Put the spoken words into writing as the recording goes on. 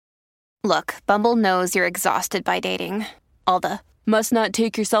Look, Bumble knows you're exhausted by dating. All the must not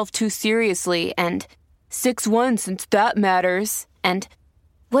take yourself too seriously and 6'1" since that matters. And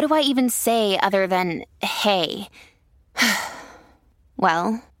what do I even say other than hey?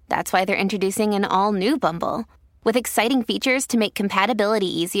 Well, that's why they're introducing an all-new Bumble with exciting features to make compatibility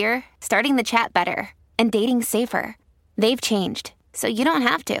easier, starting the chat better, and dating safer. They've changed, so you don't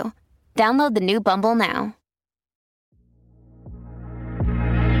have to. Download the new Bumble now.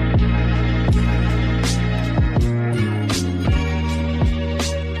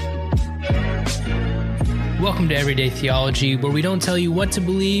 Welcome to Everyday Theology, where we don't tell you what to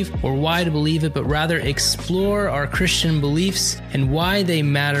believe or why to believe it, but rather explore our Christian beliefs and why they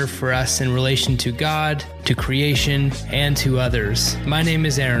matter for us in relation to God, to creation, and to others. My name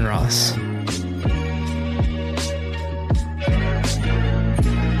is Aaron Ross.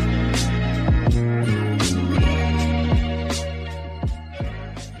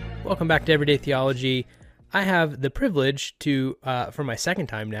 Welcome back to Everyday Theology. I have the privilege to, for my second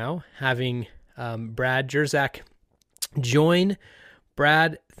time now, having Brad Jersak join.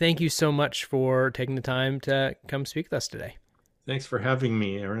 Brad, thank you so much for taking the time to come speak with us today. Thanks for having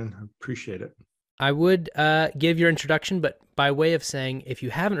me, Aaron. I appreciate it. I would give your introduction, but by way of saying, if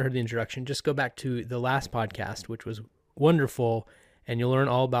you haven't heard the introduction, just go back to the last podcast, which was wonderful, and you'll learn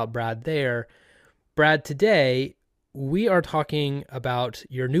all about Brad there. Brad, today we are talking about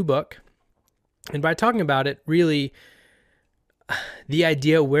your new book, and by talking about it, really the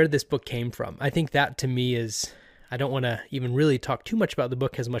idea where this book came from. I think that to me is, I don't want to even really talk too much about the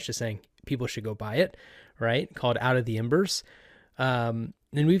book as much as saying people should go buy it, right? Called Out of the Embers. And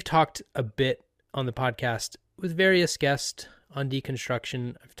we've talked a bit on the podcast with various guests on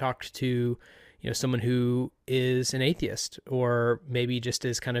deconstruction. I've talked to, someone who is an atheist, or maybe just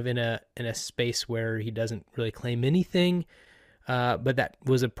is kind of in a space where he doesn't really claim anything. But that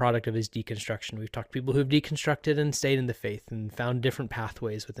was a product of his deconstruction. We've talked to people who've deconstructed and stayed in the faith and found different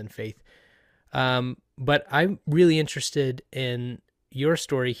pathways within faith. But I'm really interested in your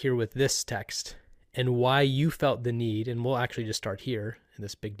story here with this text and why you felt the need, and we'll actually just start here in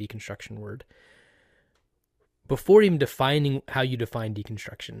this big deconstruction word. Before even defining how you define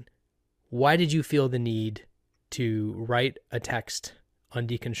deconstruction, why did you feel the need to write a text on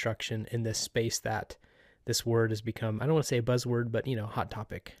deconstruction in this space that this word has become, I don't want to say a buzzword, but, hot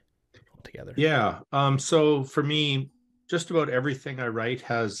topic altogether? Yeah. So for me, just about everything I write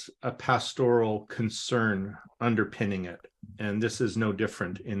has a pastoral concern underpinning it. And this is no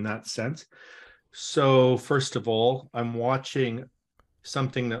different in that sense. So first of all, I'm watching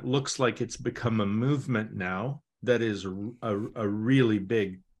something that looks like it's become a movement now that is a really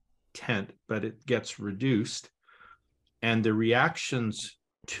big tent, but it gets reduced. And the reactions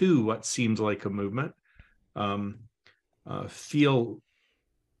to what seems like a movement feel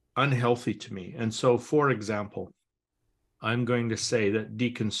unhealthy to me. And so, for example, I'm going to say that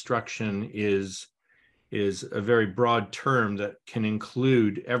deconstruction is a very broad term that can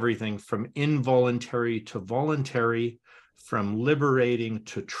include everything from involuntary to voluntary, from liberating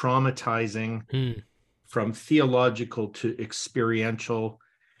to traumatizing, from theological to experiential.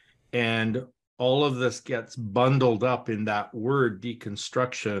 And all of this gets bundled up in that word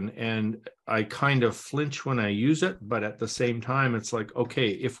deconstruction. And I kind of flinch when I use it, but at the same time, it's like, okay,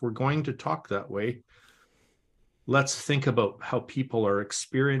 if we're going to talk that way, let's think about how people are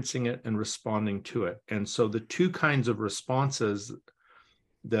experiencing it and responding to it. And so the two kinds of responses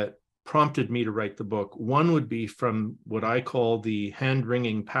that prompted me to write the book, one would be from what I call the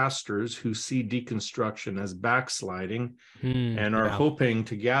hand-wringing pastors who see deconstruction as backsliding and are hoping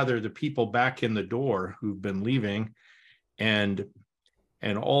to gather the people back in the door who've been leaving. And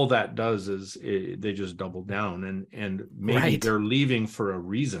all that does is they just double down and maybe they're leaving for a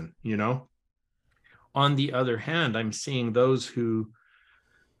reason, On the other hand, I'm seeing those who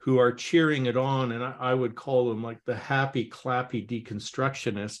are cheering it on, and I would call them like the happy, clappy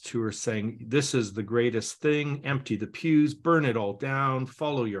deconstructionists who are saying, this is the greatest thing, empty the pews, burn it all down,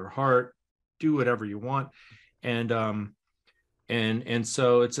 follow your heart, do whatever you want. And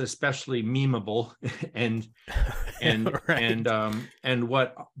so it's especially memeable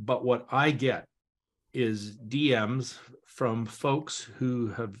what I get is DMs from folks who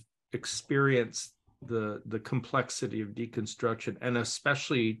have experienced the complexity of deconstruction, and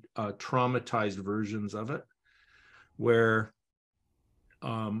especially traumatized versions of it, where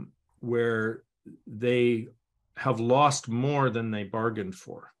they have lost more than they bargained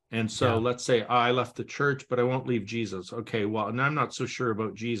for. And so let's say I left the church, but I won't leave Jesus. Okay, well, and I'm not so sure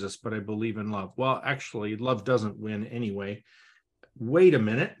about Jesus, but I believe in love. Well, actually, love doesn't win anyway. Wait a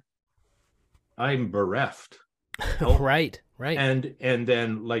minute. I'm bereft. Right. And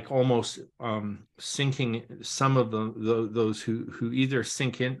then like almost sinking some of those who either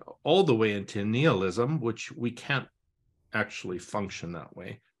sink in all the way into nihilism, which we can't actually function that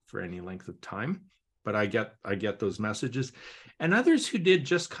way for any length of time. But I get those messages, and others who did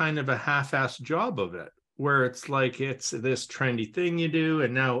just kind of a half-assed job of it, where it's like it's this trendy thing you do,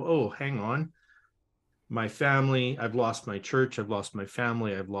 and now, oh, hang on, my family, I've lost my church, I've lost my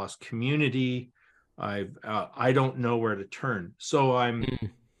family, I've lost community, I don't know where to turn. So I'm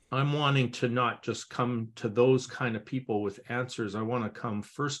wanting to not just come to those kind of people with answers. I want to come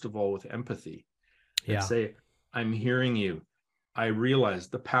first of all with empathy and say, I'm hearing you. I realize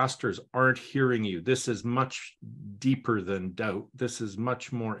the pastors aren't hearing you. This is much deeper than doubt. This is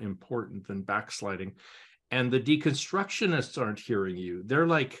much more important than backsliding. And the deconstructionists aren't hearing you. They're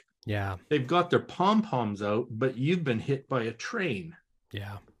like, they've got their pom-poms out, but you've been hit by a train.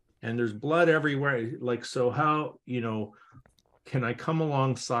 Yeah. And there's blood everywhere. Like, so how, can I come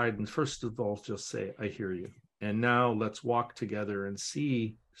alongside and first of all, just say, I hear you. And now let's walk together and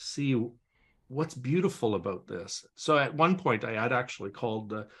see what's beautiful about this. So at one point I had actually called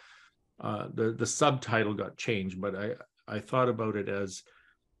the subtitle got changed, but I thought about it as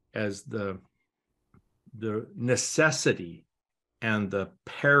the necessity and the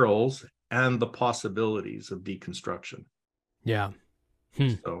perils and the possibilities of deconstruction. Yeah.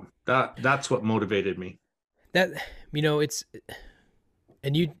 So that's what motivated me. That, it's,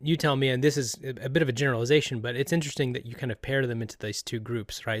 and you tell me, and this is a bit of a generalization, but it's interesting that you kind of pair them into these two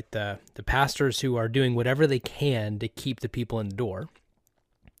groups, right? The pastors who are doing whatever they can to keep the people in the door,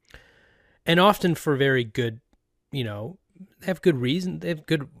 and often for very good, they have good reason, they have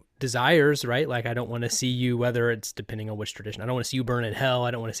good desires, right? Like, I don't want to see you, whether it's depending on which tradition, I don't want to see you burn in hell. I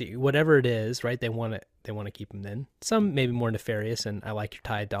don't want to see you, whatever it is, right? They want to keep them in. Some maybe more nefarious, and I like your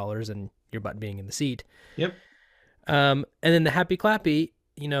tithe dollars and your butt being in the seat. Yep. And then the happy clappy,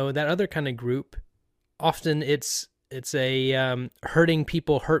 that other kind of group, often it's a hurting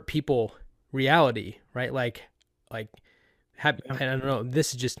people hurt people reality, right? Like happy. I don't know,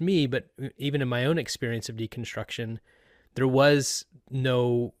 this is just me, but even in my own experience of deconstruction, there was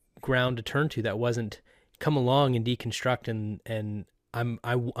no ground to turn to that wasn't come along and deconstruct, and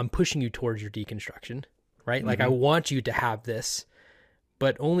I'm pushing you towards your deconstruction, right? Like, I want you to have this,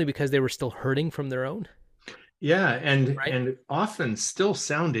 but only because they were still hurting from their own. Yeah, and often still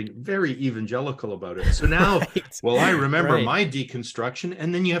sounding very evangelical about it. So now, well, I remember my deconstruction,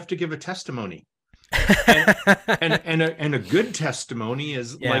 and then you have to give a testimony. and a good testimony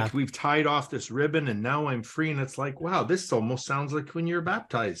is like, we've tied off this ribbon and now I'm free, and it's like, wow, this almost sounds like when you're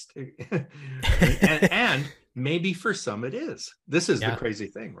baptized. and maybe for some it is. This is the crazy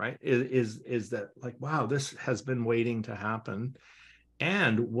thing, right? Is that like, wow, this has been waiting to happen.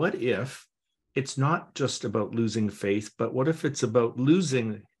 And what if it's not just about losing faith, but what if it's about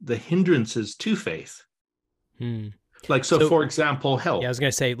losing the hindrances to faith? Like, so for example, health. Yeah, I was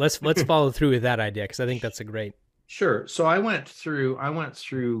going to say, let's follow through with that idea, because I think that's a great. Sure. So I went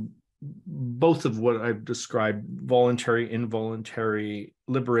through both of what I've described: voluntary, involuntary,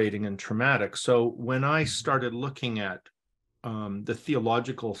 liberating, and traumatic. So when I started looking at the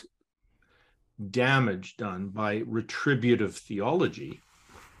theological damage done by retributive theology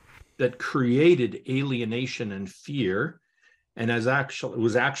that created alienation and fear, and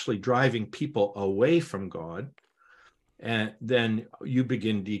was actually driving people away from God, and then you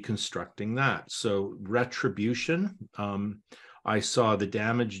begin deconstructing that. So retribution, I saw the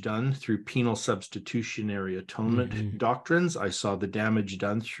damage done through penal substitutionary atonement doctrines. I saw the damage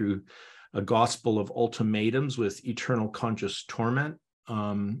done through a gospel of ultimatums with eternal conscious torment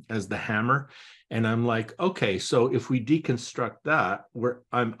as the hammer. And I'm like, okay, so if we deconstruct that,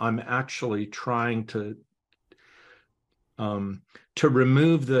 I'm actually trying to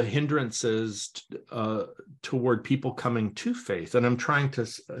remove the hindrances toward people coming to faith. And I'm trying to,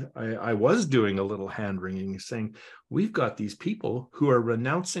 I was doing a little hand wringing, saying, we've got these people who are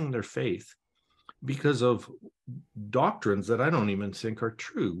renouncing their faith because of doctrines that I don't even think are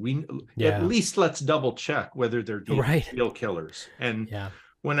true. At least let's double check whether they're real killers. And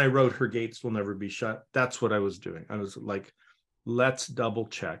when I wrote Her Gates Will Never Be Shut, that's what I was doing. I was like, let's double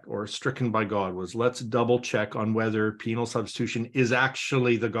check, or Stricken by God was, let's double check on whether penal substitution is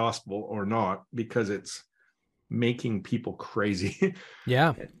actually the gospel or not, because it's making people crazy.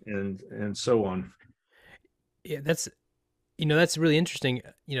 And so on. Yeah, that's really interesting,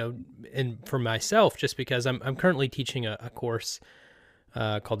 and for myself, just because I'm currently teaching a course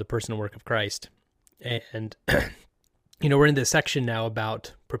called The Personal Work of Christ. And, we're in this section now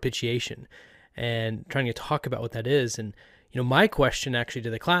about propitiation and trying to talk about what that is. And, my question actually to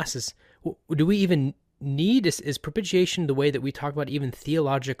the class is, do we even is propitiation the way that we talk about even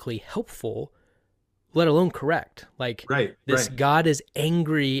theologically helpful, let alone correct? Like, this God is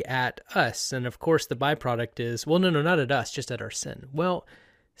angry at us. And of course, the byproduct is, well, no, not at us, just at our sin. Well,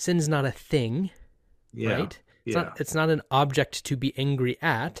 sin's not a thing, right? It's not an object to be angry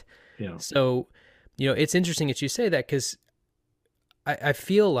at. Yeah. So, it's interesting that you say that, because I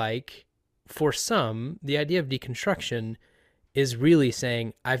feel like for some, the idea of deconstruction is really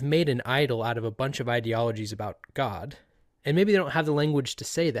saying, I've made an idol out of a bunch of ideologies about God. And maybe they don't have the language to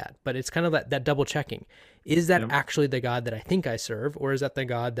say that, but it's kind of that double checking. Is that actually the God that I think I serve, or is that the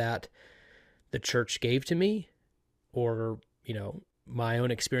God that the church gave to me, or, my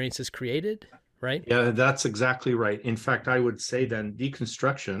own experiences created, right? Yeah, that's exactly right. In fact, I would say then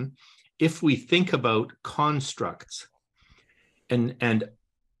deconstruction, if we think about constructs and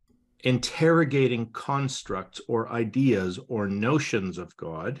interrogating constructs or ideas or notions of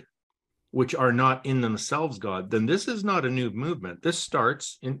God, which are not in themselves God, then this is not a new movement. This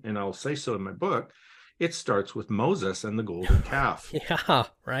starts, and I'll say so in my book, it starts with Moses and the golden calf. Yeah,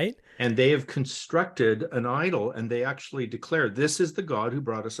 right? And they have constructed an idol, and they actually declare, this is the God who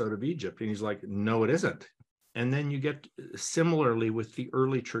brought us out of Egypt. And he's like, no, it isn't. And then you get similarly with the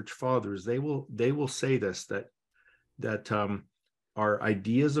early church fathers, they will say this, that our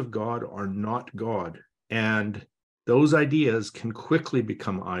ideas of God are not God. And those ideas can quickly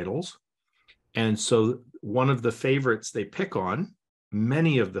become idols. And so one of the favorites they pick on,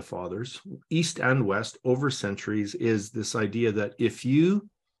 many of the fathers, East and West, over centuries, is this idea that if you,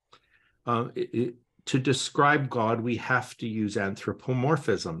 to describe God, we have to use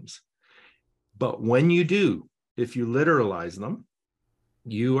anthropomorphisms. But when you do, if you literalize them,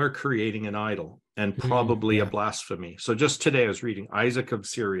 you are creating an idol and probably a blasphemy. So just today I was reading Isaac of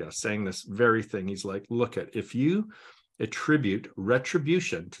Syria saying this very thing. He's like, look at, if you attribute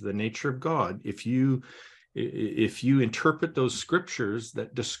retribution to the nature of God, if you interpret those scriptures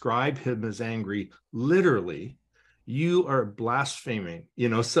that describe him as angry literally, you are blaspheming.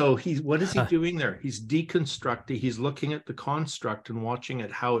 So what is he doing there? He's deconstructing, he's looking at the construct and watching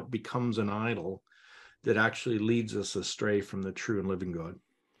at how it becomes an idol that actually leads us astray from the true and living God.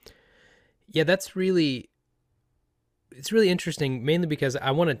 Yeah, it's really interesting, mainly because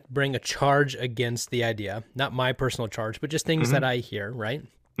I want to bring a charge against the idea, not my personal charge, but just things that I hear, right?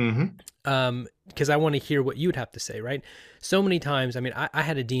 Because I want to hear what you'd have to say, right? So many times, I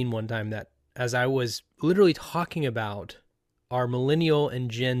had a dean one time that, as I was literally talking about our millennial and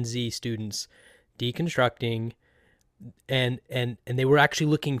Gen Z students deconstructing, and they were actually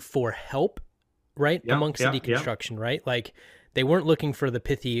looking for help, right? Amongst the deconstruction, right? Like, they weren't looking for the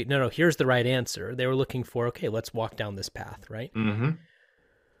pithy, no, here's the right answer. They were looking for, okay, let's walk down this path, right?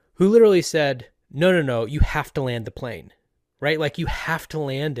 Who literally said, no, you have to land the plane, right? Like, you have to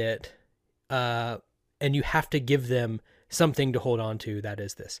land it, and you have to give them something to hold on to that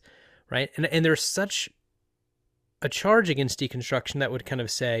is this, right? And there's such a charge against deconstruction that would kind of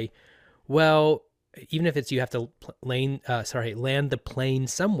say, well, even if it's you have to land the plane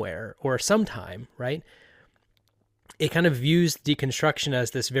somewhere or sometime, right? It kind of views deconstruction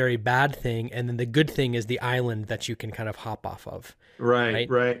as this very bad thing, and then the good thing is the island that you can kind of hop off of.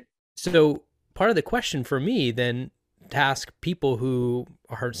 Right. So part of the question for me then, to ask people who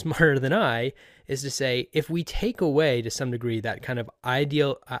are smarter than I, is to say, if we take away to some degree that kind of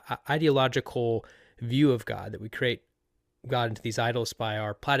ideological view of God, that we create God into these idols by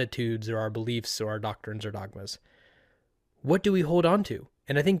our platitudes or our beliefs or our doctrines or dogmas, what do we hold on to?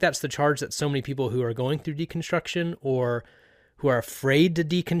 And I think that's the charge that so many people who are going through deconstruction or who are afraid to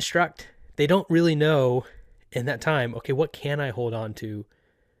deconstruct, they don't really know in that time, okay, what can I hold on to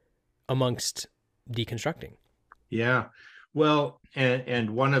amongst deconstructing? Yeah. Well,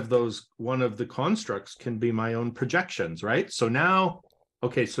 and one of the constructs can be my own projections, right? So now I'm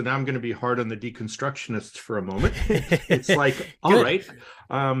going to be hard on the deconstructionists for a moment. It's like, all right,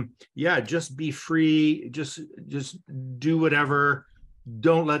 just be free, just do whatever.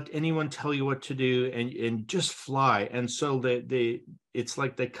 Don't let anyone tell you what to do, and just fly. And so it's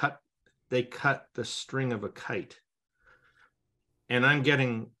like they cut the string of a kite. And I'm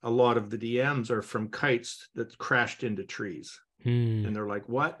getting a lot of the DMs are from kites that crashed into trees. And they're like,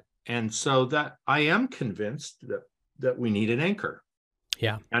 what? And so that I am convinced that we need an anchor.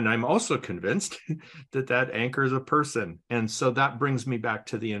 Yeah. And I'm also convinced that anchor is a person. And so that brings me back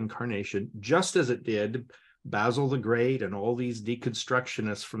to the incarnation, just as it did Basil the Great and all these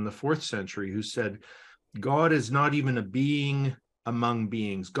deconstructionists from the 4th century who said, God is not even a being among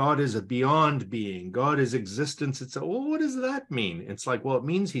beings. God is a beyond being. God is existence itself. Well, what does that mean? It's like, well, it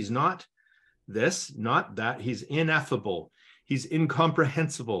means he's not this, not that. He's ineffable. He's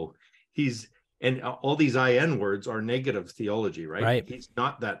incomprehensible. He's And all these IN words are negative theology, right? Right. He's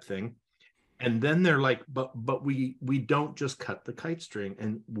not that thing. And then they're like, but we don't just cut the kite string,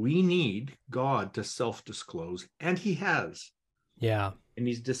 and we need God to self-disclose, and he has. Yeah. And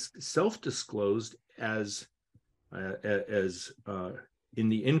he's self-disclosed as in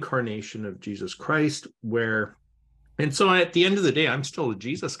the incarnation of Jesus Christ, and so at the end of the day, I'm still a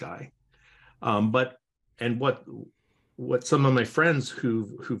Jesus guy. But what some of my friends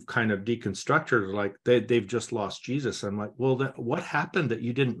who've kind of deconstructed are like, they've just lost Jesus. I'm like, well, what happened that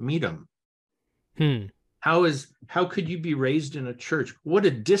you didn't meet him? How could you be raised in a church? What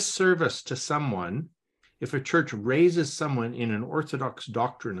a disservice to someone if a church raises someone in an orthodox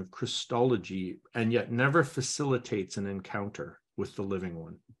doctrine of Christology and yet never facilitates an encounter with the living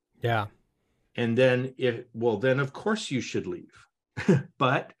one. Yeah. And then then of course you should leave.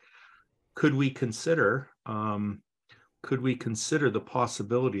 But could we consider the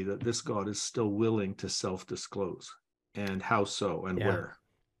possibility that this God is still willing to self-disclose, and how so, and where?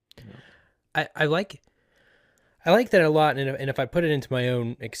 Yeah. I like that a lot, and if I put it into my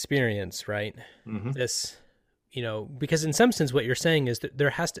own experience, right? Mm-hmm. This, because in some sense, what you're saying is that there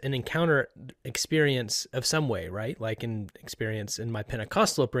has to an encounter experience of some way, right? Like an experience in my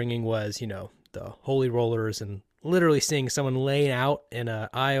Pentecostal upbringing was, the holy rollers and literally seeing someone laying out in an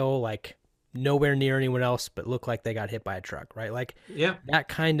aisle, like nowhere near anyone else, but look like they got hit by a truck, right? Like that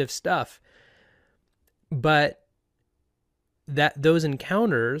kind of stuff. But those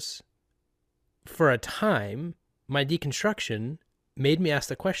encounters, for a time, my deconstruction made me ask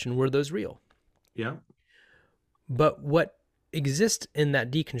the question, were those real? Yeah. But what exists in that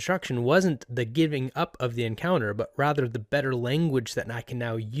deconstruction wasn't the giving up of the encounter, but rather the better language that I can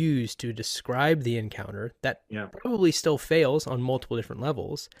now use to describe the encounter that probably still fails on multiple different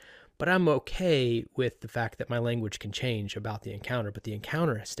levels. But I'm okay with the fact that my language can change about the encounter, but the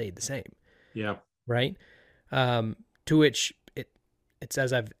encounter has stayed the same. Yeah. Right? To which it's,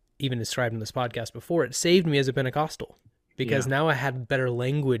 as I've even described in this podcast before, it saved me as a Pentecostal, because now I had better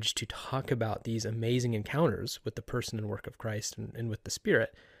language to talk about these amazing encounters with the person and work of Christ and with the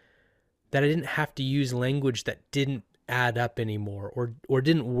Spirit, that I didn't have to use language that didn't add up anymore or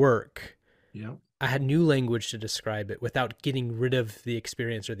didn't work. Yeah. I had new language to describe it without getting rid of the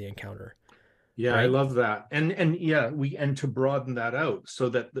experience or the encounter. Yeah, right? I love that. And to broaden that out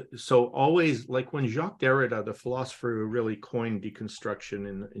so always, like when Jacques Derrida, the philosopher who really coined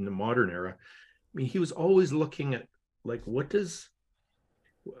deconstruction in the modern era, I mean, he was always looking at, like, what is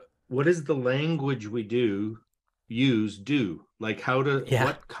the language we use like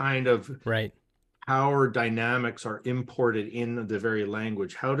what kind of power dynamics are imported in the very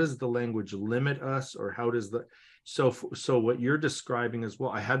language? How does the language limit us, or how does so what you're describing as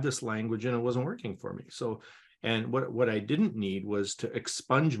well? I had this language and it wasn't working for me. So, and what I didn't need was to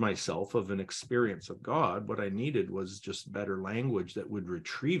expunge myself of an experience of God. What I needed was just better language that would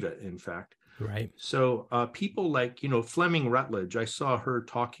retrieve it, in fact. Right. So people like, Fleming Rutledge, I saw her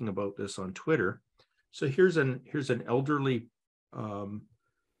talking about this on Twitter. So here's an elderly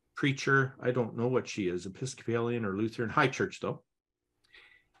preacher. I don't know what she is, Episcopalian or Lutheran, high church though.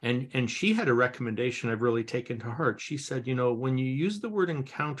 And she had a recommendation I've really taken to heart. She said, when you use the word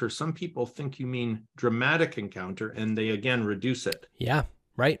encounter, some people think you mean dramatic encounter, and they again reduce it. Yeah,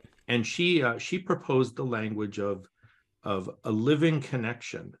 right. And she proposed the language of a living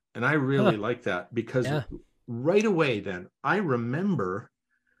connection. And I really like that, because right away then I remember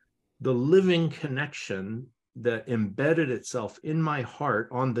the living connection that embedded itself in my heart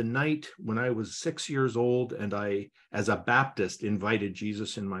on the night when I was 6 years old, and I, as a Baptist, invited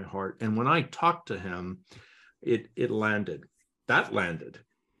Jesus in my heart. And when I talked to him, it landed. That landed,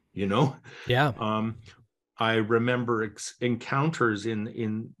 Yeah. I remember encounters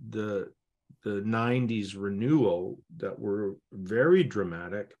in the 90s renewal that were very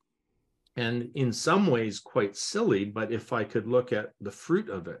dramatic and in some ways quite silly. But if I could look at the fruit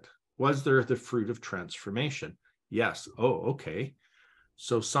of it, was there the fruit of transformation? Yes. Oh, okay.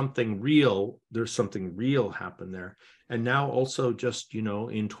 So there's something real happened there. And now also just, in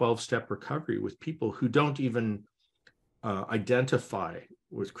 12-step recovery with people who don't even identify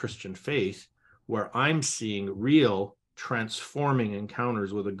with Christian faith, where I'm seeing real transforming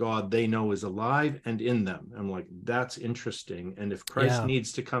encounters with a God they know is alive and in them. I'm like, that's interesting. And if Christ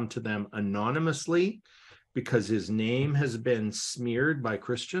needs to come to them anonymously because his name has been smeared by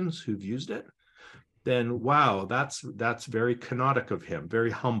Christians who've used it, then wow, that's very kenotic of him,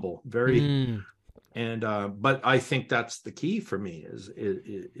 very humble, very and but I think that's the key for me is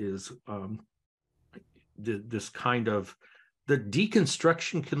this kind of, the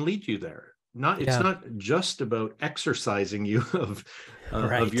deconstruction can lead you there. It's not just about exercising you of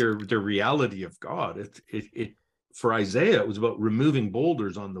Right. the reality of God. It for Isaiah, it was about removing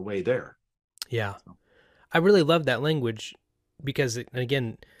boulders on the way there. Yeah. I really love that language because,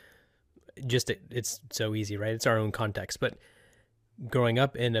 again, it's so easy, right? It's our own context. But growing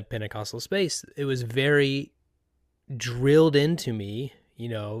up in a Pentecostal space, it was very drilled into me,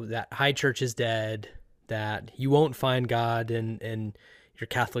 that high church is dead, that you won't find God in your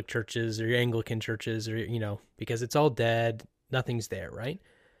Catholic churches or your Anglican churches, or, because it's all dead, nothing's there, right?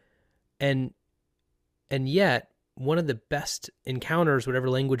 And yet, one of the best encounters, whatever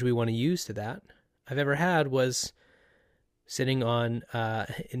language we want to use to that, I've ever had was sitting on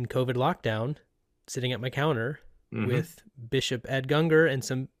in COVID lockdown, sitting at my counter with Bishop Ed Gunger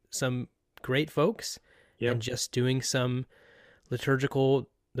and some great folks, and just doing some liturgical,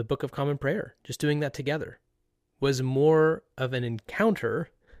 the Book of Common Prayer, just doing that together was more of an encounter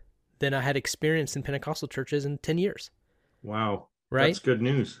than I had experienced in Pentecostal churches in 10 years. Wow. Right? That's good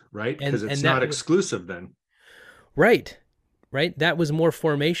news, right? Because it's not exclusive then. Right. That was more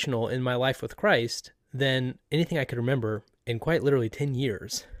formational in my life with Christ than anything I could remember in quite literally 10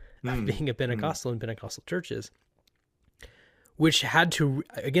 years of being a Pentecostal in Pentecostal churches, which had to,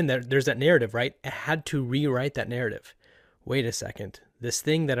 again, there's that narrative, right? It had to rewrite that narrative. Wait a second. This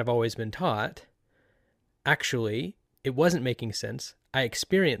thing that I've always been taught, actually, it wasn't making sense. I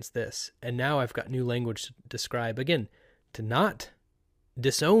experienced this, and now I've got new language to describe, again, to not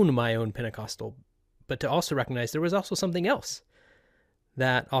disown my own Pentecostal, but to also recognize there was also something else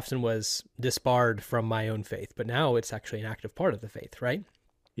that often was disbarred from my own faith, but now it's actually an active part of the faith, right?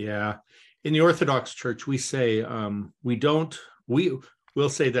 Yeah. In the Orthodox Church, we say we'll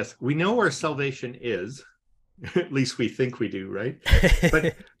say this: we know where salvation is, at least we think we do, right?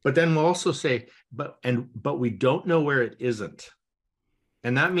 but then we'll also say, but we don't know where it isn't.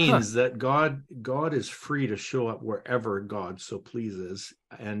 And that means that God is free to show up wherever God so pleases.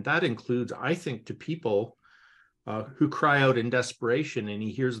 And that includes, I think, to people who cry out in desperation, and he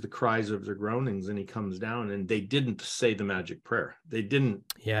hears the cries of their groanings, and he comes down, and they didn't say the magic prayer. They didn't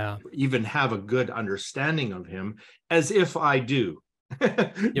even have a good understanding of him, as if I do.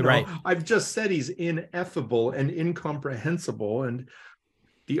 You're right. I've just said he's ineffable and incomprehensible, and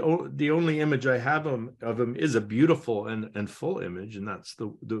the only image I have of him is a beautiful and full image, and that's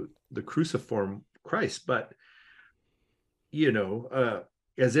the cruciform Christ. But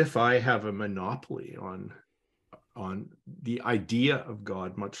as if I have a monopoly on the idea of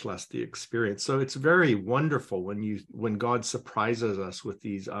God, much less the experience. So it's very wonderful when God surprises us with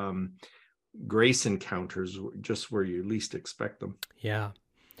these grace encounters just where you least expect them. Yeah.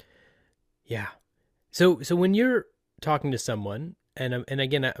 So when you're talking to someone, and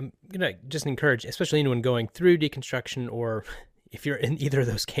again, I'm gonna just encourage, especially anyone going through deconstruction, or if you're in either of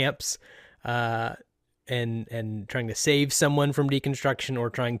those camps, and trying to save someone from deconstruction, or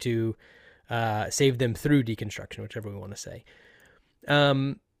trying to save them through deconstruction, whichever we want to say.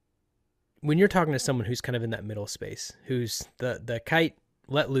 When you're talking to someone who's kind of in that middle space, who's the kite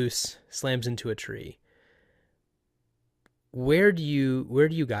let loose, slams into a tree, where do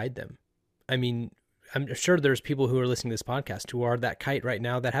you guide them? I mean, I'm sure there's people who are listening to this podcast who are that kite right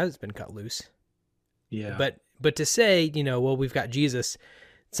now that has been cut loose. Yeah. But to say, well, we've got Jesus,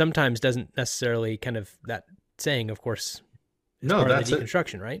 sometimes doesn't necessarily kind of, that saying, of course, is part of the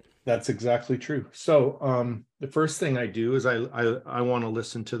deconstruction, right? That's exactly true. So the first thing I do is I want to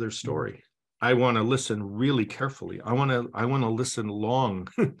listen to their story. I want to listen really carefully. I want to listen long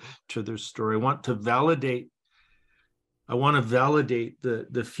to their story. I want to validate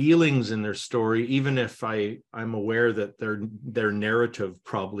the feelings in their story, even if I'm aware that their narrative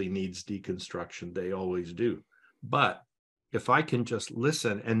probably needs deconstruction. They always do. But if I can just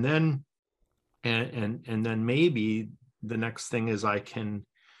listen, and then maybe the next thing is I can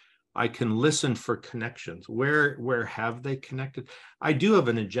listen for connections. Where have they connected? I do have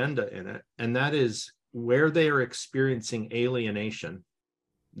an agenda in it, and that is where they are experiencing alienation.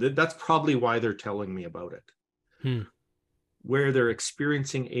 That's probably why they're telling me about it. Where they're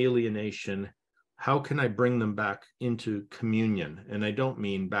experiencing alienation, how can I bring them back into communion? And I don't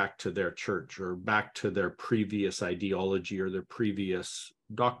mean back to their church or back to their previous ideology or their previous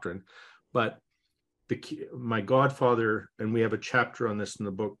doctrine, but my Godfather, and we have a chapter on this in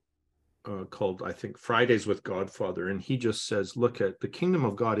the book called, I think, Fridays with Godfather, and he just says, look, at the kingdom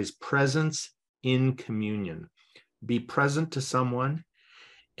of God is presence in communion. Be present to someone.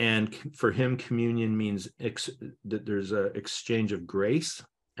 And for him, communion means that there's an exchange of grace,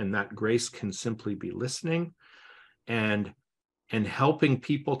 and that grace can simply be listening and helping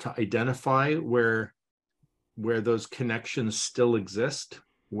people to identify where those connections still exist.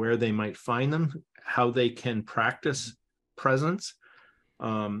 where they might find them, how they can practice presence,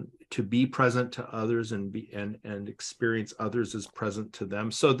 to be present to others and experience others as present to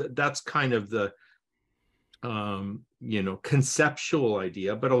them. So that's kind of the conceptual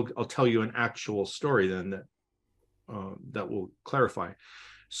idea. But I'll tell you an actual story then that will clarify.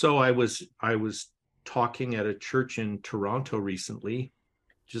 So I was talking at a church in Toronto recently,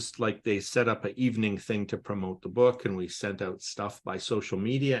 just like they set up an evening thing to promote the book, and we sent out stuff by social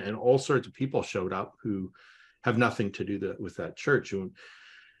media, and all sorts of people showed up who have nothing to do with that church. And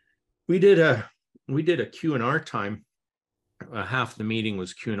we did a Q&R time. Half the meeting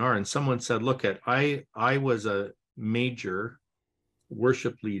was Q&R, and someone said, look, I was a major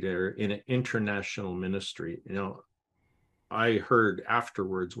worship leader in an international ministry. I heard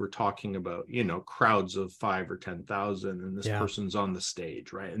afterwards we're talking about, crowds of 5,000 or 10,000, and this person's on the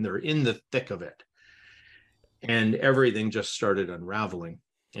stage, right? And they're in the thick of it. And everything just started unraveling.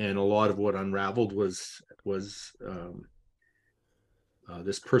 And a lot of what unraveled was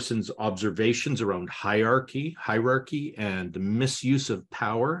this person's observations around hierarchy and the misuse of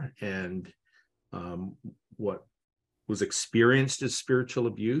power, and what was experienced as spiritual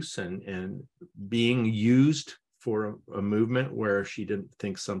abuse and being used for a movement where she didn't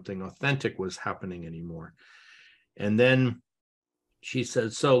think something authentic was happening anymore. And then she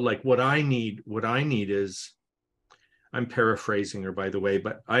said, so like what I need is, I'm paraphrasing her, by the way,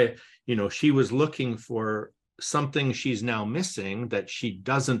 but she was looking for something she's now missing that she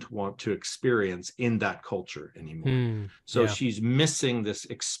doesn't want to experience in that culture anymore. She's missing this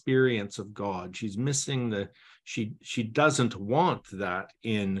experience of God. She's missing she doesn't want that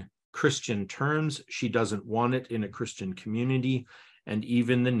in Christian terms. She doesn't want it in a Christian community. And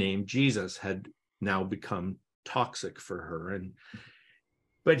even the name Jesus had now become toxic for her.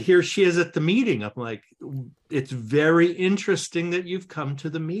 But here she is at the meeting. I'm like, it's very interesting that you've come to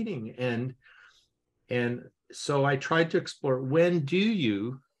the meeting. And so I tried to explore, when do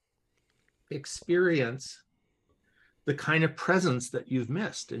you experience the kind of presence that you've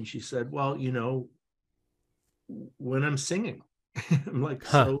missed? And she said, well, when I'm singing. I'm like,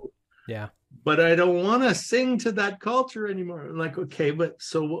 so yeah, but I don't want to sing to that culture anymore. I'm like, okay, but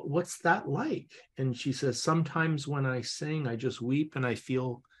so what's that like? And she says, sometimes when I sing, I just weep and I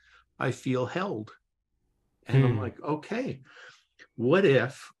feel held. And I'm like, okay, what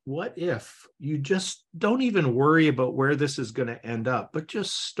if you just don't even worry about where this is going to end up, but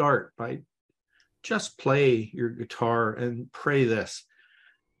just start by just play your guitar and pray this,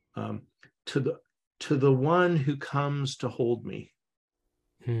 to the one who comes to hold me.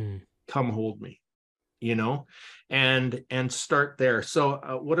 Come hold me, and start there.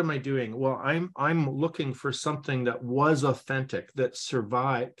 So what am I doing? Well, I'm looking for something that was authentic,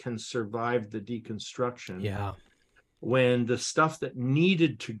 that can survive the deconstruction. Yeah. When the stuff that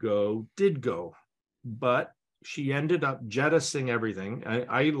needed to go did go, but she ended up jettisoning everything.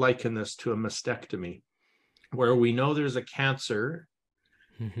 I liken this to a mastectomy, where we know there's a cancer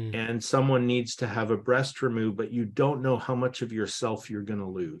and someone needs to have a breast removed, but you don't know how much of yourself you're going to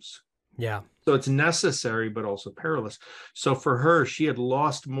lose. Yeah. So it's necessary, but also perilous. So for her, she had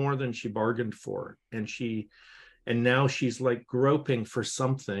lost more than she bargained for. And now she's like groping for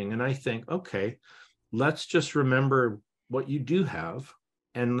something. And I think, okay, let's just remember what you do have.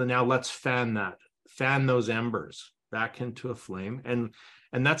 And now let's fan those embers back into a flame.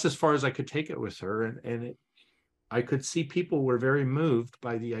 And that's as far as I could take it with her. And I could see people were very moved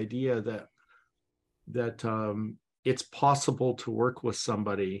by the idea that it's possible to work with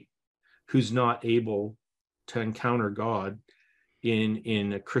somebody who's not able to encounter God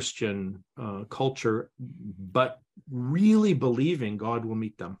in a Christian culture, but really believing God will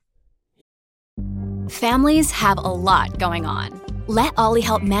meet them. Families have a lot going on. Let Ollie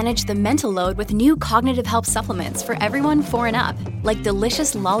help manage the mental load with new cognitive help supplements for everyone 4 and up, like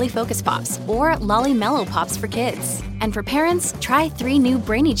delicious Lolly Focus Pops or Lolly Mellow Pops for kids. And for parents, try 3 new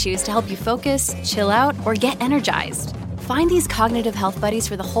Brainy Chews to help you focus, chill out, or get energized. Find these cognitive health buddies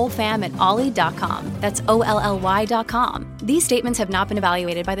for the whole fam at ollie.com. That's OLLY.com. These statements have not been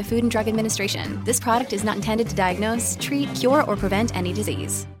evaluated by the Food and Drug Administration. This product is not intended to diagnose, treat, cure, or prevent any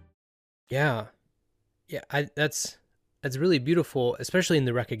disease. Yeah. Yeah, that's really beautiful, especially in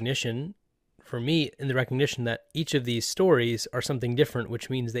the recognition, for me, in the recognition that each of these stories are something different, which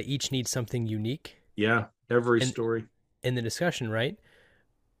means they each need something unique. Yeah, every story. In the discussion, right?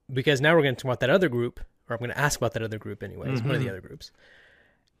 Because now we're going to talk about that other group, or I'm going to ask about that other group anyways, one of the other groups.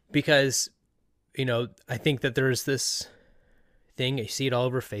 Because, I think that there's this thing, I see it all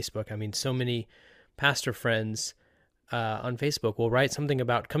over Facebook. I mean, so many pastor friends on Facebook will write something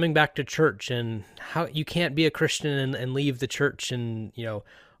about coming back to church and how you can't be a Christian and leave the church, and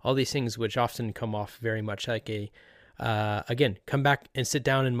all these things, which often come off very much like again, come back and sit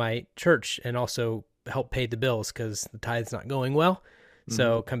down in my church and also help pay the bills because the tithe's not going well.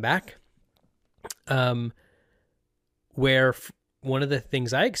 So come back. One of the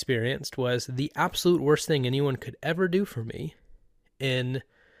things I experienced was the absolute worst thing anyone could ever do for me in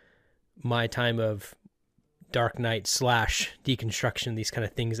my time of dark night / deconstruction, these kind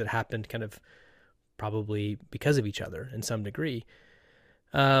of things that happened kind of probably because of each other in some degree,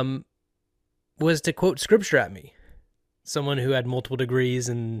 was to quote scripture at me. Someone who had multiple degrees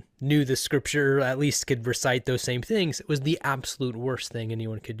and knew the scripture, at least could recite those same things. It was the absolute worst thing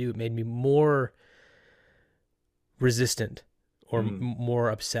anyone could do. It made me more resistant or more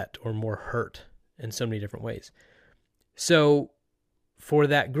upset or more hurt in so many different ways. So for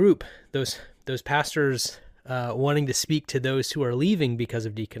that group, those pastors wanting to speak to those who are leaving because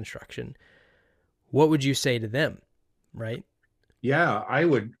of deconstruction, what would you say to them, right? Yeah, I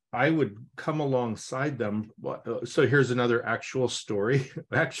would come alongside them. So here's another actual story.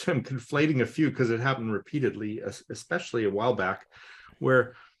 Actually, I'm conflating a few because it happened repeatedly, especially a while back,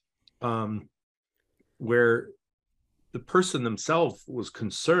 where the person themselves was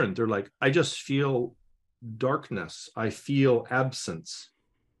concerned. They're like, I just feel darkness. I feel absence.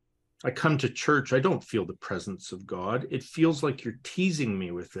 I come to church. I don't feel the presence of God. It feels like you're teasing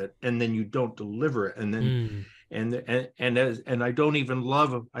me with it, and then you don't deliver it. And then, and I don't even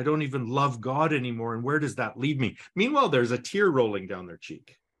love God anymore. And where does that leave me? Meanwhile, there's a tear rolling down their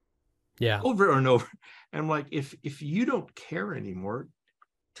cheek. Yeah. Over and over. And I'm like, if you don't care anymore,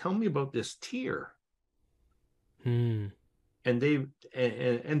 tell me about this tear. And they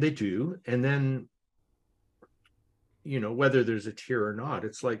do. And then, whether there's a tear or not,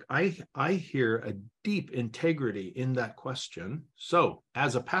 it's like, I hear a deep integrity in that question. So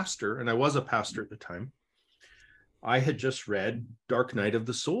as a pastor, and I was a pastor at the time, I had just read Dark Night of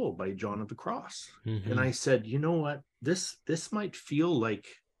the Soul by John of the Cross. And I said, you know what, this might feel like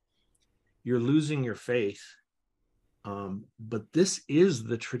you're losing your faith. But this is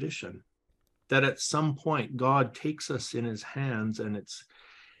the tradition, that at some point God takes us in his hands, and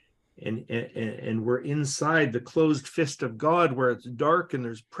and we're inside the closed fist of God, where it's dark and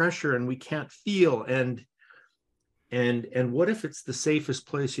there's pressure and we can't feel. And what if it's the safest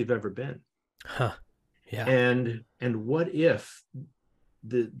place you've ever been? Yeah. And what if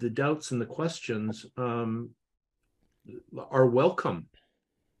the doubts and the questions are welcome?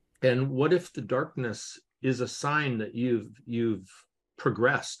 And what if the darkness is a sign that you've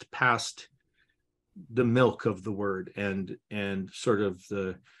progressed past the milk of the word and sort of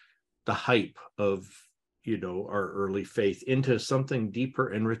the hype of our early faith into something deeper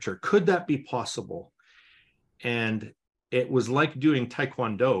and richer? Could that be possible? And it was like doing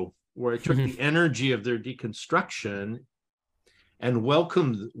Taekwondo, where I took the energy of their deconstruction and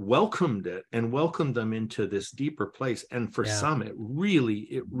welcomed it and welcomed them into this deeper place. And for some, it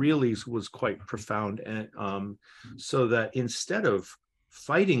really was quite profound. And so that instead of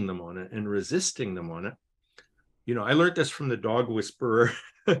fighting them on it and resisting them on it, I learned this from the dog whisperer,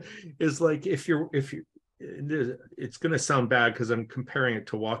 is like, if you it's going to sound bad because I'm comparing it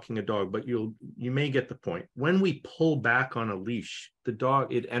to walking a dog, but you may get the point. When we pull back on a leash,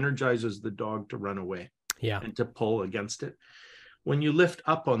 it energizes the dog to run away and to pull against it. When you lift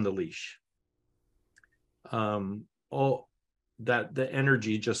up on the leash, all that the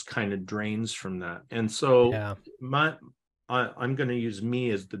energy just kind of drains from that. And so I'm going to use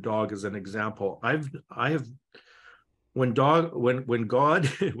me as the dog as an example. When dog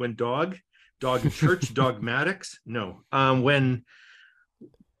church dogmatics, no. When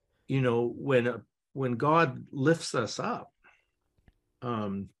God lifts us up,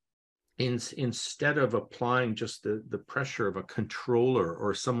 instead of applying just the pressure of a controller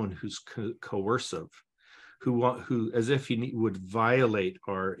or someone who's coercive, who as if he would violate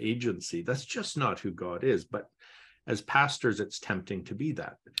our agency, that's just not who God is. But as pastors, it's tempting to be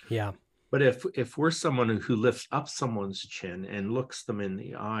that. Yeah. But if we're someone who lifts up someone's chin and looks them in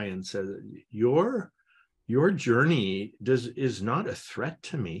the eye and says, your journey is not a threat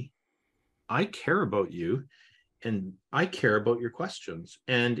to me. I care about you, and I care about your questions.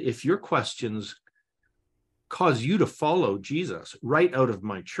 And if your questions cause you to follow Jesus right out of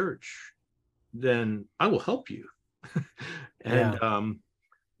my church, then I will help you. And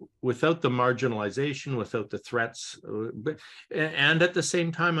without the marginalization, without the threats, and at the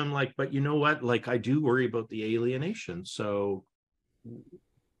same time, I'm like, but you know what? Like, I do worry about the alienation. So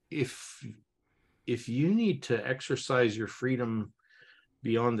if you need to exercise your freedom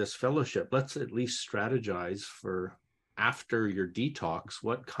beyond this fellowship, let's at least strategize for after your detox,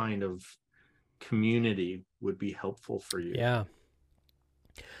 what kind of community would be helpful for you? Yeah.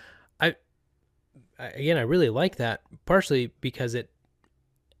 Again, I really like that, partially because it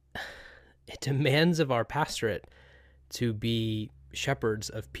demands of our pastorate to be shepherds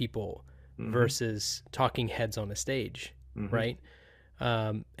of people versus talking heads on a stage, right?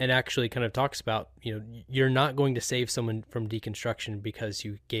 And actually kind of talks about, you're not going to save someone from deconstruction because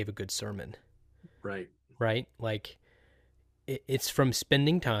you gave a good sermon. Right. Right? Like it's from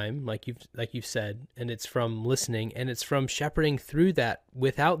spending time, like you've said, and it's from listening, and it's from shepherding through that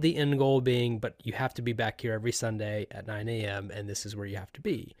without the end goal being, but you have to be back here every Sunday at 9 a.m. and this is where you have to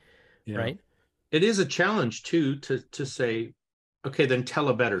be. Yeah. Right. It is a challenge too, to say, okay, then tell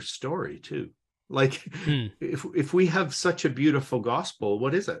a better story too. Like if we have such a beautiful gospel,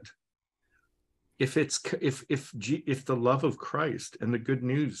 what is it? If the love of Christ and the good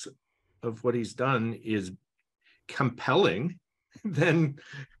news of what he's done is compelling, then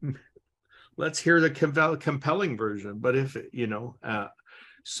let's hear the compelling version. But if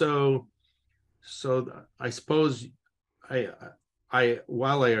so I suppose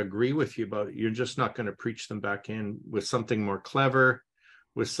while I agree with you about it, you're just not going to preach them back in with something more clever,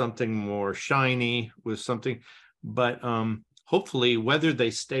 with something more shiny, with something, but hopefully whether they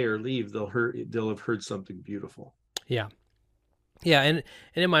stay or leave, they'll have heard something beautiful. Yeah. And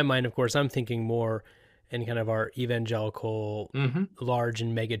in my mind, of course, I'm thinking more in kind of our evangelical, large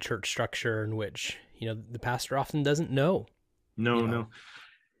and mega church structure in which, the pastor often doesn't know. No.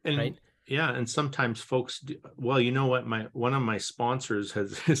 And right? Yeah. And sometimes folks do, well, you know what, one of my sponsors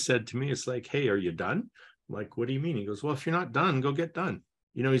has said to me, it's like, hey, are you done? I'm like, what do you mean? He goes, well, if you're not done, go get done.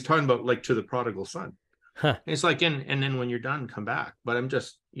 He's talking about like to the prodigal son. Huh. It's like, and then when you're done, come back. But I'm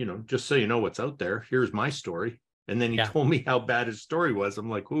just, just so you know what's out there, here's my story. And then he told me how bad his story was. I'm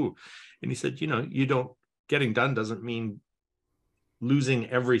like, ooh. And he said, getting done doesn't mean losing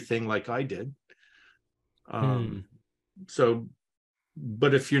everything like I did. So,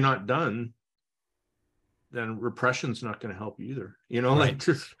 but if you're not done, then repression's not going to help either, right. like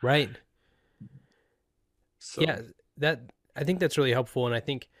just right. So yeah, I think that's really helpful. And I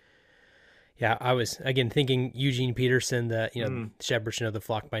think, I was again thinking Eugene Peterson, that shepherds should know the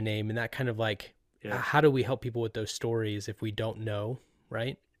flock by name, and that kind of like, how do we help people with those stories if we don't know,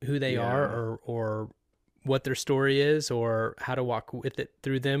 right, who they are or what their story is, or how to walk with it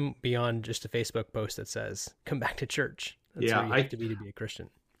through them beyond just a Facebook post that says, come back to church. That's where you have to be a Christian.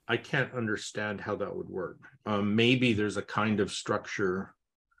 I can't understand how that would work. Maybe there's a kind of structure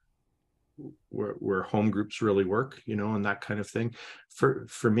where home groups really work, and that kind of thing. For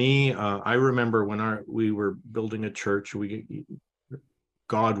me, I remember when we were building a church,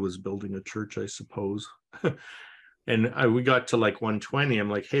 God was building a church, I suppose. And we got to like 120. I'm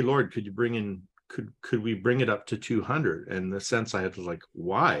like, hey, Lord, could you bring in, could we bring it up to 200? And the sense I had was like,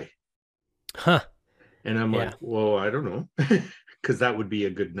 why? Huh. And I'm like, well, I don't know, because that would be a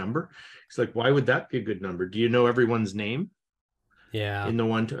good number. It's like, why would that be a good number? Do you know everyone's name? Yeah. In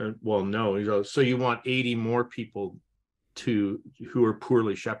the well, no. So you want 80 more people who are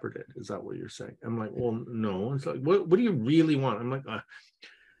poorly shepherded? Is that what you're saying? I'm like, well, no. It's like, what do you really want? I'm like,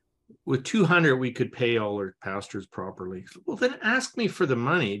 with 200, we could pay all our pastors properly. Well, then ask me for the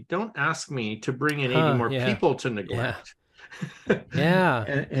money. Don't ask me to bring in 80 more people to neglect.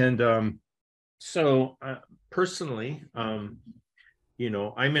 Yeah. So personally, I'm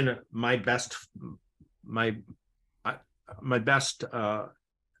in my best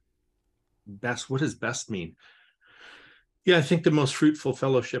what does best mean? Yeah, I think the most fruitful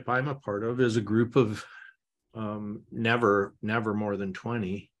fellowship I'm a part of is a group of never more than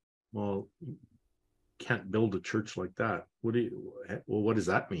 20. Well, can't build a church like that. What does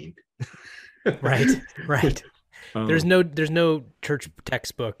that mean? Right. There's no church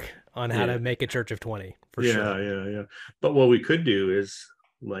textbook on how to make a church of 20 for sure. Yeah. But what we could do is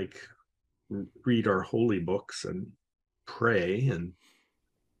like read our holy books and pray and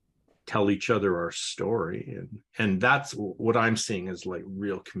tell each other our story, and that's what I'm seeing as like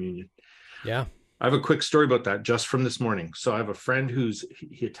real communion. Yeah. I have a quick story about that just from this morning. So I have a friend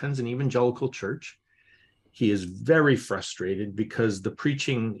he attends an evangelical church. He is very frustrated because the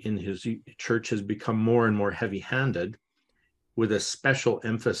preaching in his church has become more and more heavy-handed, with a special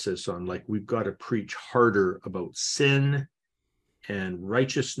emphasis on like, we've got to preach harder about sin and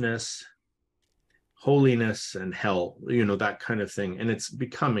righteousness, holiness and hell, that kind of thing. And it's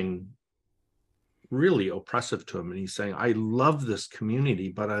becoming really oppressive to him. And he's saying, I love this community,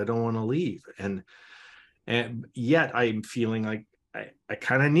 but I don't want to leave. And yet I'm feeling like I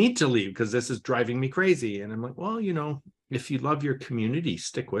kind of need to leave because this is driving me crazy. And I'm like, well, if you love your community,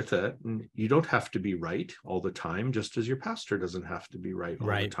 stick with it. And you don't have to be right all the time, just as your pastor doesn't have to be right all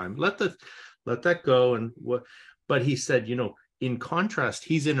the time. Let that go. And but he said, in contrast,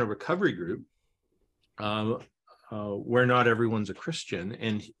 he's in a recovery group where not everyone's a Christian.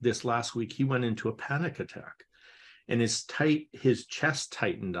 And this last week he went into a panic attack, and his chest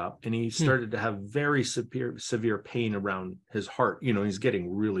tightened up, and he started to have very severe pain around his heart. He's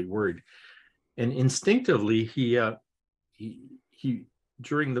getting really worried. And instinctively, he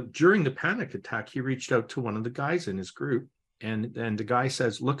during the panic attack, he reached out to one of the guys in his group, and the guy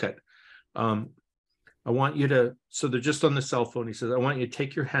says, look, I want you to, so they're just on the cell phone. He says, I want you to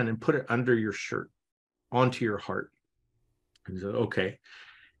take your hand and put it under your shirt onto your heart. And he said, okay.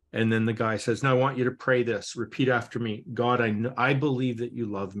 And then the guy says, now I want you to pray this, repeat after me. God, I believe that you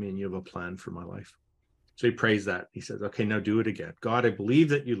love me and you have a plan for my life. So he prays that. He says, okay, now do it again. God, I believe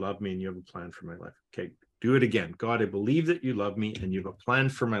that you love me and you have a plan for my life. Okay, do it again. God, I believe that you love me and you have a plan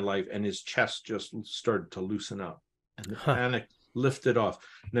for my life. And his chest just started to loosen up, and the panic lifted off.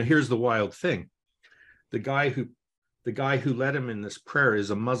 Now here's the wild thing. The guy who led him in this prayer is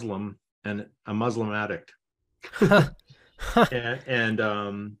a Muslim, and a Muslim addict.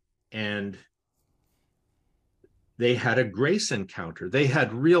 and they had a grace encounter. They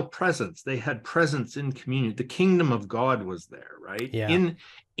had real presence. They had presence in communion. The kingdom of God was there, right? Yeah.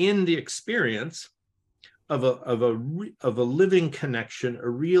 In the experience of a living connection,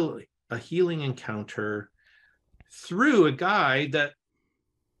 a healing encounter through a guy that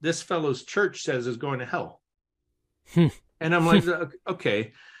this fellow's church says is going to hell. And I'm like,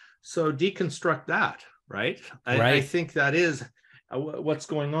 okay, so deconstruct that, right? I think that is what's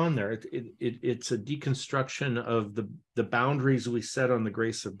going on there. It's a deconstruction of the boundaries we set on the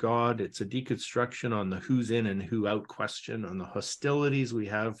grace of God. It's a deconstruction on the who's in and who out question, on the hostilities we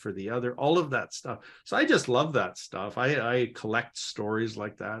have for the other, all of that stuff. So I just love that stuff. I collect stories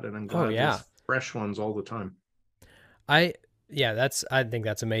like that, and I'm glad there's fresh ones all the time. I think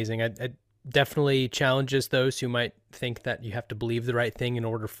that's amazing. It definitely challenges those who might think that you have to believe the right thing in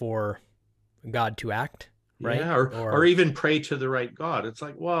order for God to act, right? Yeah, or even pray to the right God. It's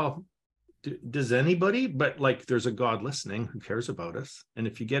like, well, does anybody? But like, there's a God listening who cares about us. And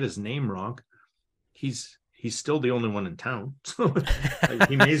if you get his name wrong, he's still the only one in town. So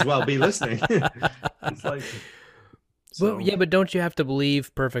he may as well be listening. It's like... So. But don't you have to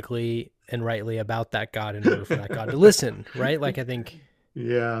believe perfectly and rightly about that God in order for that God to listen, right? Like, I think...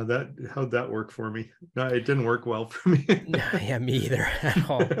 Yeah, how'd that work for me? No, it didn't work well for me. Yeah, me either at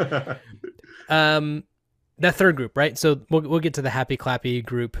all. That third group, right? So we'll get to the happy clappy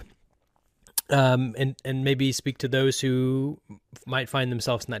group, and maybe speak to those who might find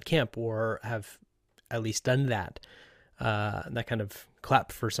themselves in that camp or have at least done that kind of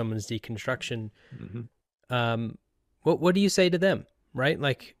clap for someone's deconstruction. Mm-hmm. What do you say to them, right?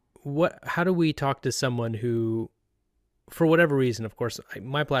 Like, how do we talk to someone who, for whatever reason, of course,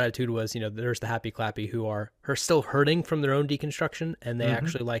 my platitude was, there's the happy clappy who are still hurting from their own deconstruction, and they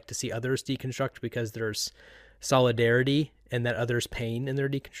actually like to see others deconstruct because there's solidarity in that other's pain in their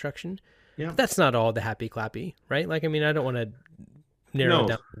deconstruction. Yeah. But that's not all the happy clappy, right? Like, I mean, I don't want to narrow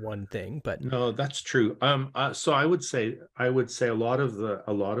down one thing, but no, that's true. So I would say a lot of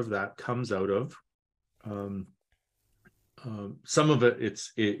that comes out of, some of it,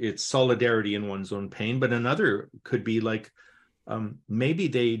 it's solidarity in one's own pain, but another could be like, maybe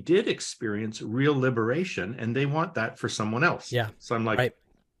they did experience real liberation and they want that for someone else. Yeah. So I'm like,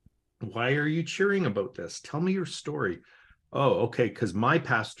 why are you cheering about this? Tell me your story. Oh, okay, because my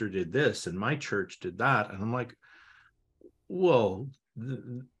pastor did this and my church did that. And I'm like, well,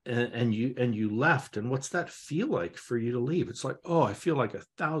 and you left, and what's that feel like for you to leave? It's like, oh, I feel like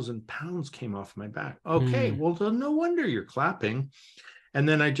 1,000 pounds came off my back. Okay, well, then no wonder you're clapping. And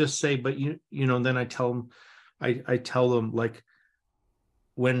then I just say, but then I tell them, I tell them, like,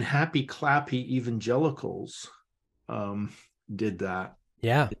 when happy clappy evangelicals did that,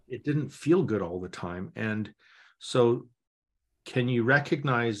 it didn't feel good all the time. And so can you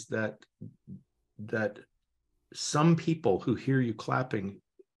recognize that some people who hear you clapping,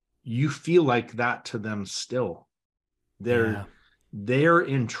 you feel like that to them still? They're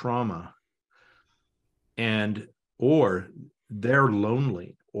in trauma, or they're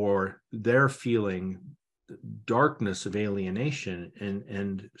lonely, or they're feeling darkness of alienation.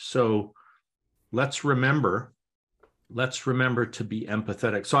 And so let's remember to be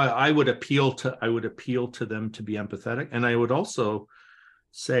empathetic. So I would appeal to them to be empathetic. And I would also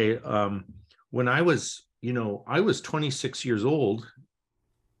say, when I was 26 years old,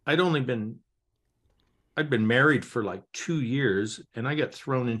 I'd only been I'd been married for like 2 years, and I get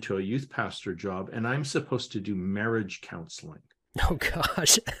thrown into a youth pastor job, and I'm supposed to do marriage counseling. Oh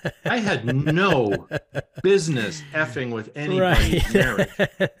gosh. I had no business effing with anybody's marriage.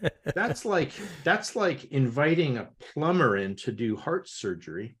 That's like inviting a plumber in to do heart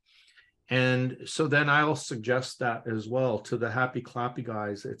surgery. And so then I'll suggest that as well to the happy clappy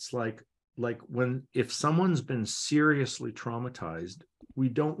guys. It's like if someone's been seriously traumatized, we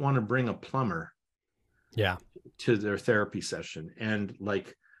don't want to bring a plumber to their therapy session. And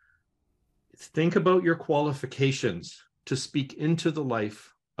like, think about your qualifications to speak into the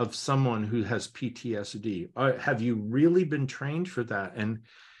life of someone who has PTSD. Have you really been trained for that?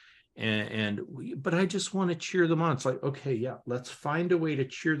 But I just want to cheer them on. It's like, okay, yeah, let's find a way to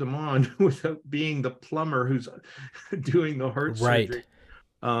cheer them on without being the plumber who's doing the heart surgery.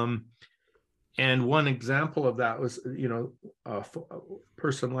 And one example of that was, a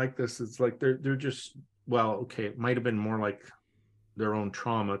person like this is like, they're just, well, okay, it might've been more like their own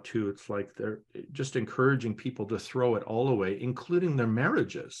trauma too. It's like they're just encouraging people to throw it all away, including their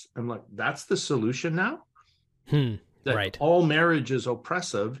marriages. I'm like, that's the solution now? That all marriage is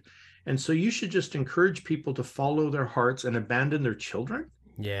oppressive. And so you should just encourage people to follow their hearts and abandon their children?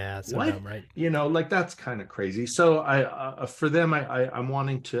 Yeah, that's dumb, right? Like that's kind of crazy. So for them, I'm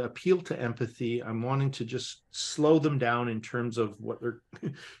wanting to appeal to empathy. I'm wanting to just slow them down in terms of what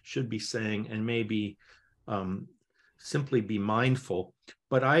they should be saying, and maybe simply be mindful.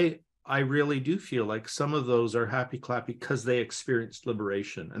 But I really do feel like some of those are happy clappy because they experienced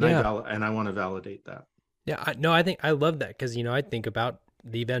liberation, and I want to validate that. Yeah, I think I love that, because I think about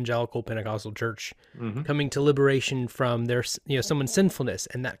the evangelical Pentecostal church coming to liberation from their someone's sinfulness,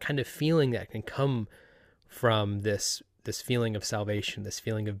 and that kind of feeling that can come from this feeling of salvation, this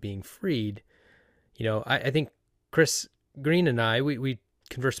feeling of being freed. I think Chris Green and I we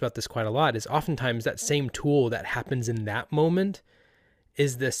converse about this quite a lot, is oftentimes that same tool that happens in that moment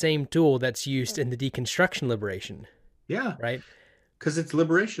is the same tool that's used in the deconstruction liberation. Yeah. Right. Because it's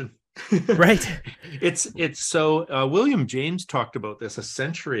liberation. Right. It's so William James talked about this a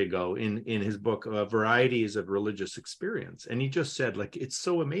century ago in his book, Varieties of Religious Experience. And he just said, like, it's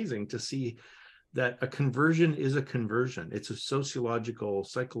so amazing to see that a conversion is a conversion. It's a sociological,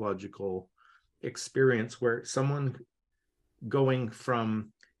 psychological experience where someone going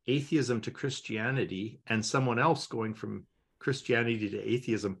from atheism to Christianity and someone else going from Christianity to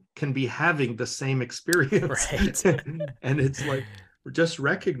atheism can be having the same experience. Right. And it's like, just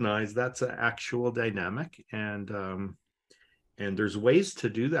recognize that's an actual dynamic, and there's ways to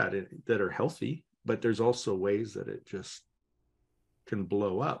do that that are healthy, but there's also ways that it just can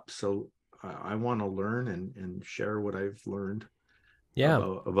blow up. So I want to learn and share what I've learned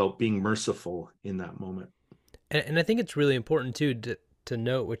about being merciful in that moment. And I think it's really important too to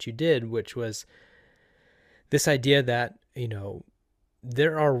note what you did, which was this idea that,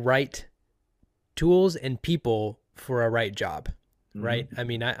 there are right tools and people for a right job, right? I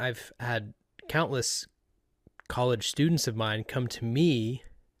mean, I've had countless college students of mine come to me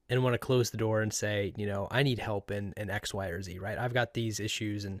and want to close the door and say, I need help in X, Y, or Z, right? I've got these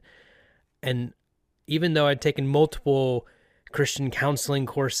issues. And even though I'd taken multiple Christian counseling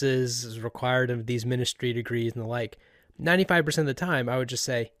courses as required of these ministry degrees and the like, 95% of the time I would just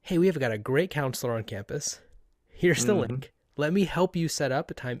say, hey, we've got a great counselor on campus. Here's the link. Let me help you set up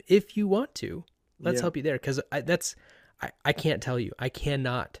a time if you want to. Let's help you there. Because I can't tell you. I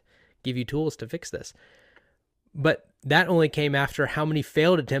cannot give you tools to fix this. But that only came after how many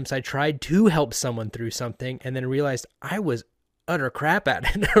failed attempts I tried to help someone through something and then realized I was utter crap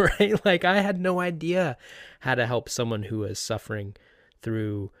at it, right? Like I had no idea how to help someone who was suffering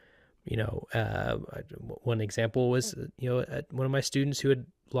through, one example was, one of my students who had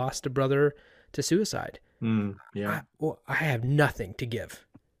lost a brother to suicide. I have nothing to give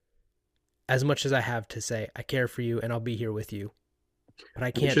as much as I have to say, I care for you and I'll be here with you. But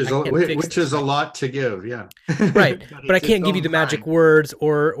I can't. Which is a lot to give, yeah. Right, but I can't give you the magic words,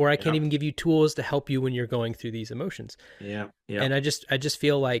 or I can't even give you tools to help you when you're going through these emotions. Yeah. And I just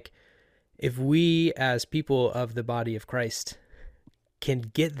feel like if we as people of the body of Christ can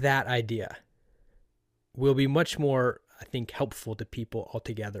get that idea, we'll be much more, I think, helpful to people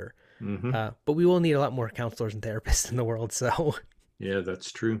altogether. But we will need a lot more counselors and therapists in the world. So yeah,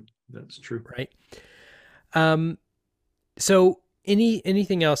 that's true. Right. So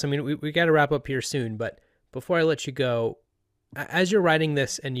anything else? I mean, we got to wrap up here soon, but before I let you go, as you're writing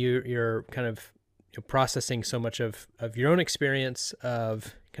this and you're kind of processing so much of your own experience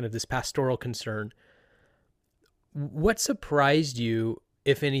of kind of this pastoral concern, what surprised you,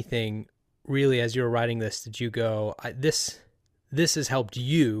 if anything, really, as you were writing this? Did you go, this has helped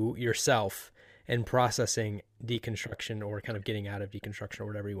you yourself and processing deconstruction, or kind of getting out of deconstruction, or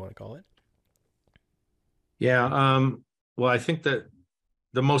whatever you want to call it? Yeah. Well, I think that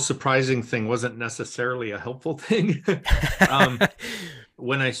the most surprising thing wasn't necessarily a helpful thing.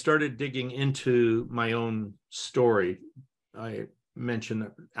 When I started digging into my own story, I mentioned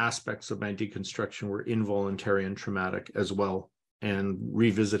that aspects of my deconstruction were involuntary and traumatic as well. And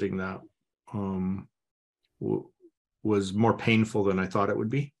revisiting that was more painful than I thought it would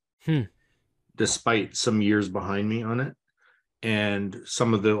be, despite some years behind me on it. And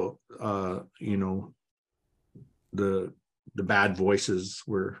some of the, the bad voices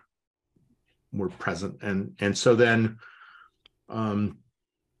were present. And so then,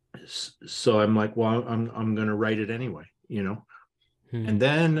 so I'm like, well, I'm going to write it anyway, And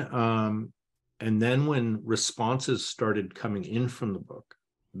then when responses started coming in from the book,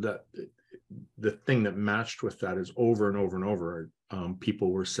 the thing that matched with that is over and over and over,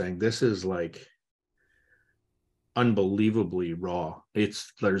 people were saying, this is like unbelievably raw.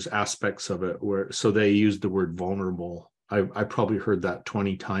 There's aspects of it where, so they used the word vulnerable. I probably heard that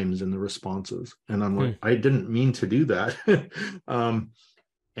 20 times in the responses. And I'm like, I didn't mean to do that.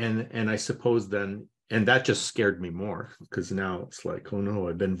 And I suppose then, and that just scared me more, because now it's like, oh no,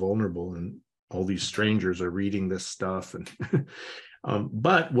 I've been vulnerable and all these strangers are reading this stuff. And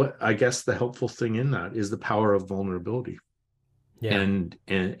but what I guess the helpful thing in that is the power of vulnerability. Yeah. And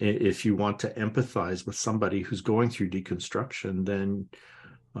if you want to empathize with somebody who's going through deconstruction, then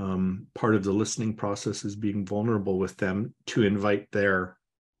part of the listening process is being vulnerable with them to invite their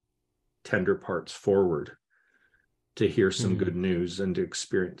tender parts forward, to hear some good news and to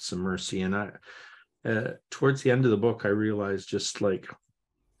experience some mercy. And I, towards the end of the book, I realized just like,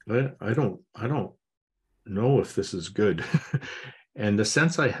 I don't know if this is good. And the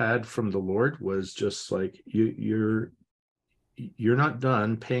sense I had from the Lord was just like, you're not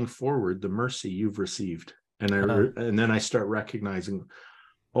done paying forward the mercy you've received. And and then I start recognizing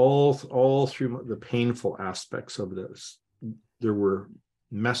all through the painful aspects of this, there were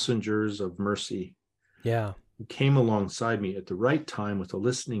messengers of mercy. Yeah. Came alongside me at the right time with a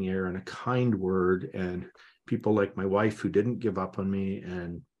listening ear and a kind word, and people like my wife who didn't give up on me.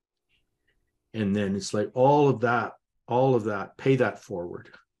 And then it's like all of that, pay that forward.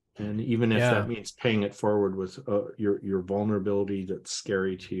 And even if that means paying it forward with your vulnerability that's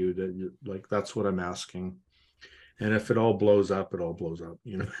scary to you, that like, that's what I'm asking. And if it all blows up, it all blows up,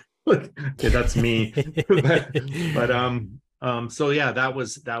 that's me. but so yeah, that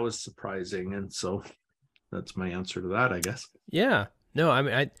was surprising. And so that's my answer to that, I guess. Yeah. No, I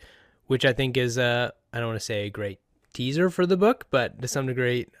mean, which I think is, I don't want to say a great teaser for the book, but to some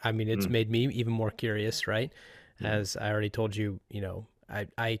degree, I mean, it's made me even more curious, right? As I already told you,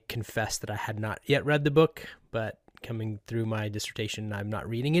 I confess that I had not yet read the book, but coming through my dissertation, I'm not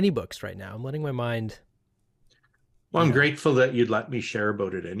reading any books right now. I'm letting my mind. Well, I'm grateful that you'd let me share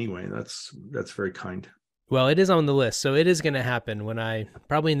about it anyway. That's very kind. Well, it is on the list. So it is going to happen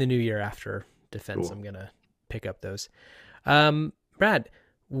probably in the new year after Defense. Cool. I'm going to pick up those. Brad,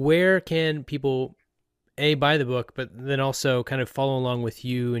 where can people buy the book, but then also kind of follow along with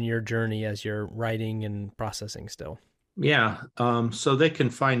you and your journey as you're writing and processing still? Yeah. So they can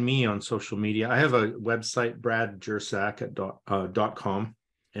find me on social media. I have a website, bradjersak.com.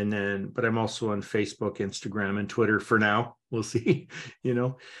 But I'm also on Facebook, Instagram, and Twitter for now. We'll see,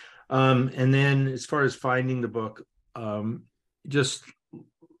 and then as far as finding the book,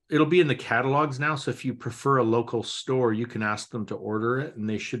 it'll be in the catalogs now. So if you prefer a local store, you can ask them to order it and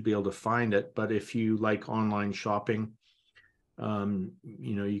they should be able to find it. But if you like online shopping,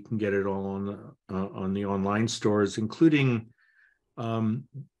 you can get it all on the online stores, including,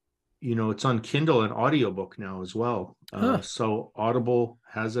 it's on Kindle and audiobook now as well. So Audible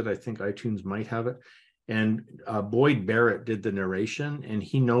has it. I think iTunes might have it. And Boyd Barrett did the narration, and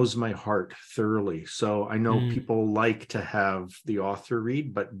he knows my heart thoroughly. So I know people like to have the author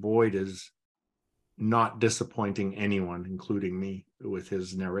read, but Boyd is not disappointing anyone, including me, with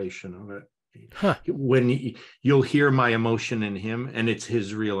his narration of it. Huh. When you'll hear my emotion in him, and it's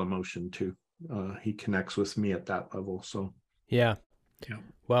his real emotion too. He connects with me at that level. So yeah.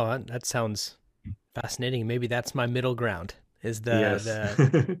 Well, that sounds fascinating. Maybe that's my middle ground. Is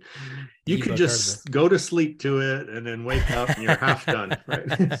the you could just go to sleep to it and then wake up and you're half done, right?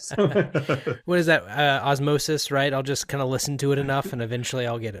 What is that? Osmosis, right? I'll just kind of listen to it enough and eventually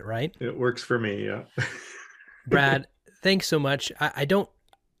I'll get it, right? It works for me, yeah. Brad, thanks so much.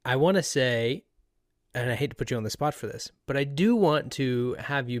 I want to say, and I hate to put you on the spot for this, but I do want to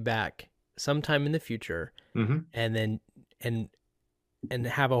have you back sometime in the future, and then and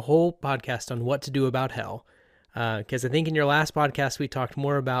have a whole podcast on what to do about hell. Because I think in your last podcast, we talked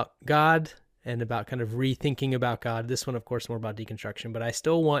more about God and about kind of rethinking about God. This one, of course, more about deconstruction, but I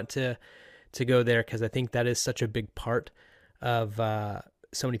still want to go there because I think that is such a big part of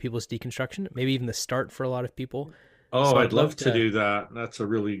so many people's deconstruction, maybe even the start for a lot of people. Oh, so I'd love to do that. That's a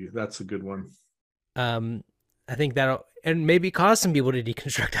good one. I think that'll, and maybe cause some people to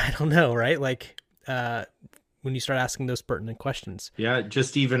deconstruct. I don't know, right? Like, when you start asking those pertinent questions. Yeah,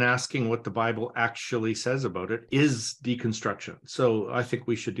 just even asking what the Bible actually says about it is deconstruction. So I think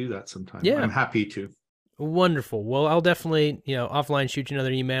we should do that sometime. Yeah. I'm happy to. Wonderful. Well, I'll definitely, offline shoot you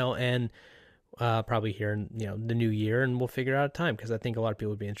another email and probably here in, the new year, and we'll figure out a time because I think a lot of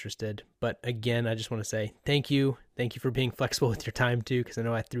people would be interested. But again, I just want to say thank you. Thank you for being flexible with your time too, because I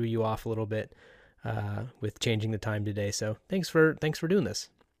know I threw you off a little bit with changing the time today. So thanks for doing this.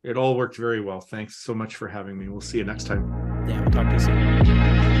 It all worked very well. Thanks so much for having me. We'll see you next time. Yeah, we'll talk to you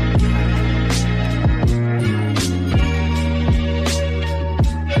soon.